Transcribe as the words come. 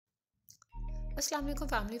Assalamu alaikum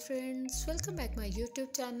family friends, welcome back my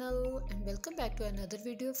YouTube channel and welcome back to another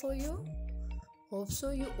video for you. Hope so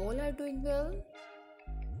you all are doing well.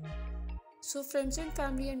 So friends and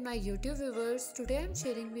family and my YouTube viewers, today I am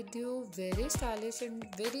sharing with you very stylish and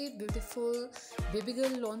very beautiful baby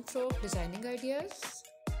girl lawn frock designing ideas.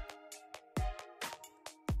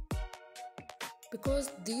 Because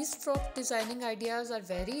these frock designing ideas are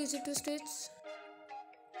very easy to stitch.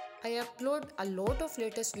 I upload a lot of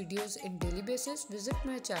latest videos in daily basis. Visit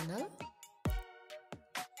my channel.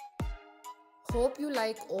 Hope you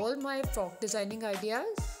like all my frock designing ideas.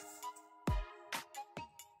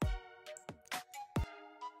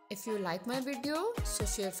 If you like my video, so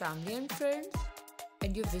share family and friends.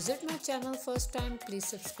 And you visit my channel first time, please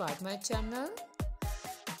subscribe my channel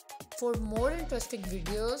for more interesting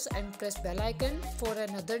videos and press bell icon for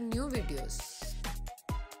another new videos.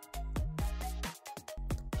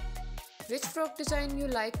 Which frock design you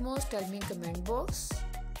like most? Tell me in comment box.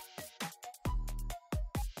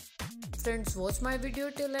 Friends, watch my video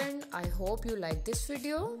till end. I hope you like this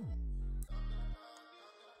video.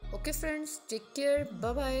 Okay friends, take care.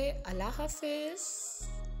 Bye bye. Allah Hafiz.